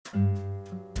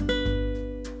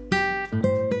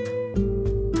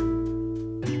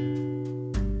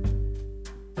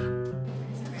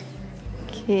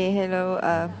Hey, hello.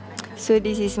 So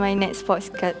this is my next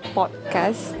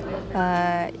podcast.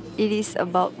 It is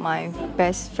about my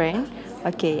best friend.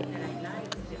 Okay.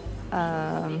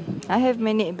 I have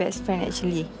many best friend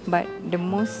actually, but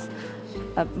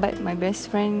my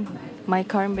best friend, my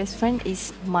current best friend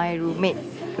is my roommate.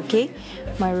 Okay,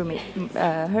 my roommate.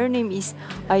 Her name is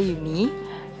Ayuni.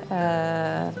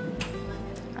 Uh,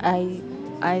 I,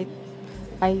 I,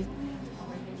 I,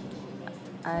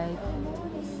 I,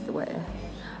 what?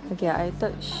 Okay, I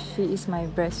thought she is my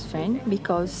best friend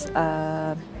because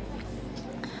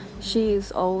she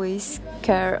is always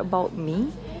care about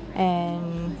me,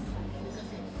 and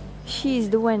she is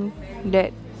the one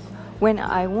that when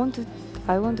I want to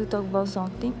talk about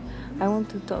something, I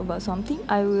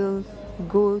will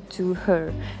go to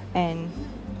her and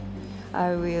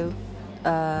I will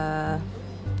uh,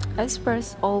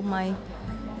 express all my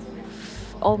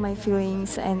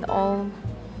feelings and all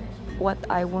what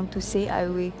I want to say. I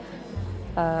will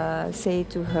say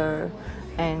to her,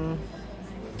 and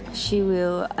she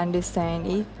will understand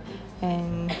it,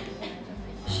 and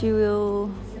she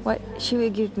will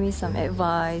give me some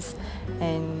advice.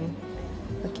 And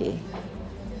okay,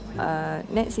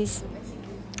 next is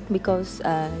because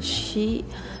I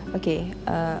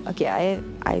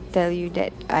tell you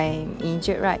that I'm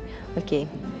injured, right? Okay,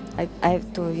 I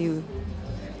have told you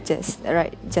just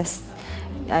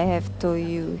I have told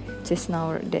you just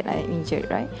now that I'm injured,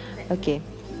 right? Okay,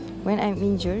 when I'm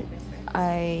injured,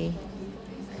 I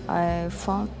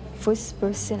found first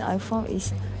person I found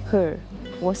is her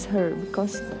was her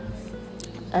because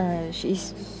she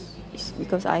is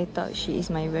because I thought she is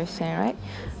my best friend, right?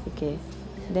 Okay,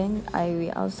 then I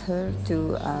will ask her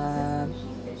to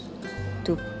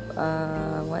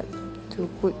what to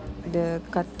put the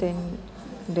cotton,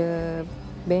 the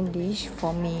bandage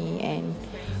for me, and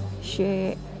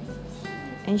she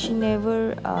she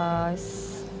never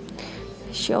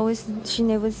she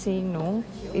never say no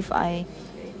if I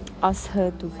ask her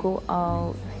to go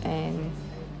out. And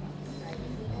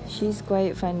she's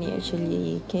quite funny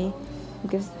actually, okay,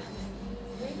 because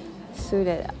so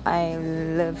that I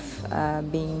love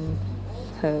being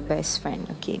her best friend.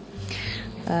 Okay,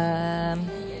 um,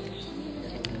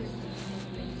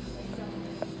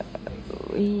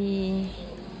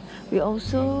 we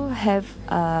also have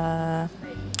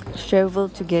travel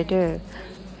together.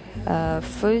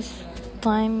 First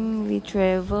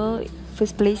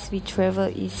place we travel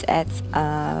is at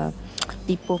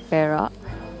Ipoh Perak,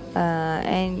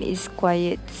 and it's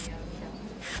quite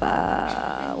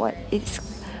what it's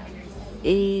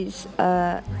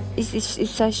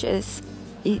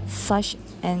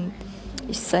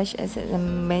such as an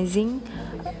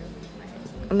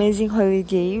amazing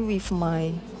holiday with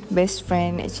my best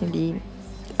friend. Actually,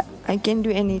 I can do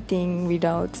anything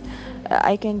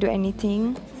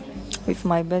with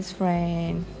my best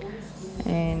friend,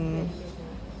 and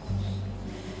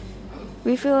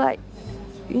we feel like,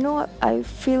 what, I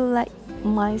feel like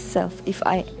myself if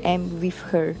I am with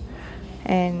her.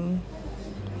 And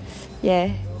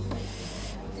yeah,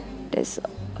 that's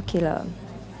okay lah.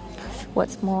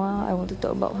 What's more I want to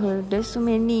talk about her? There's so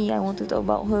many I want to talk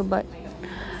about her, but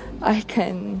I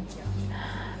can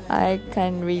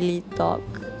really talk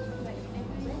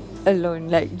alone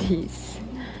like this.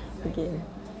 Okay.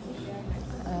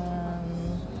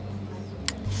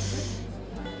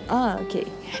 Okay.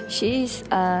 She is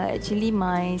actually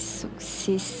my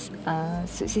success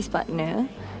partner.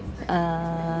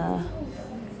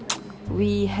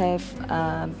 We have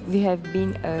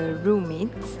been a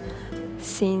roommate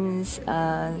since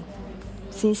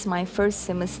my first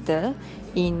semester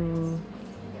in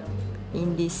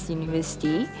this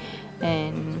university,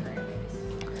 and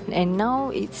now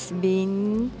it's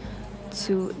been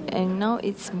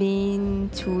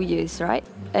 2 years, right?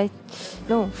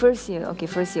 No, first year. Okay,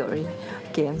 first year already.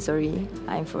 Okay, I'm sorry.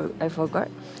 I forgot.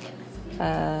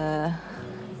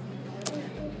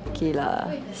 Okay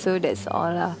lah. So that's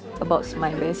all lah about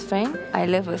my best friend. I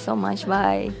love her so much.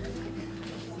 Bye.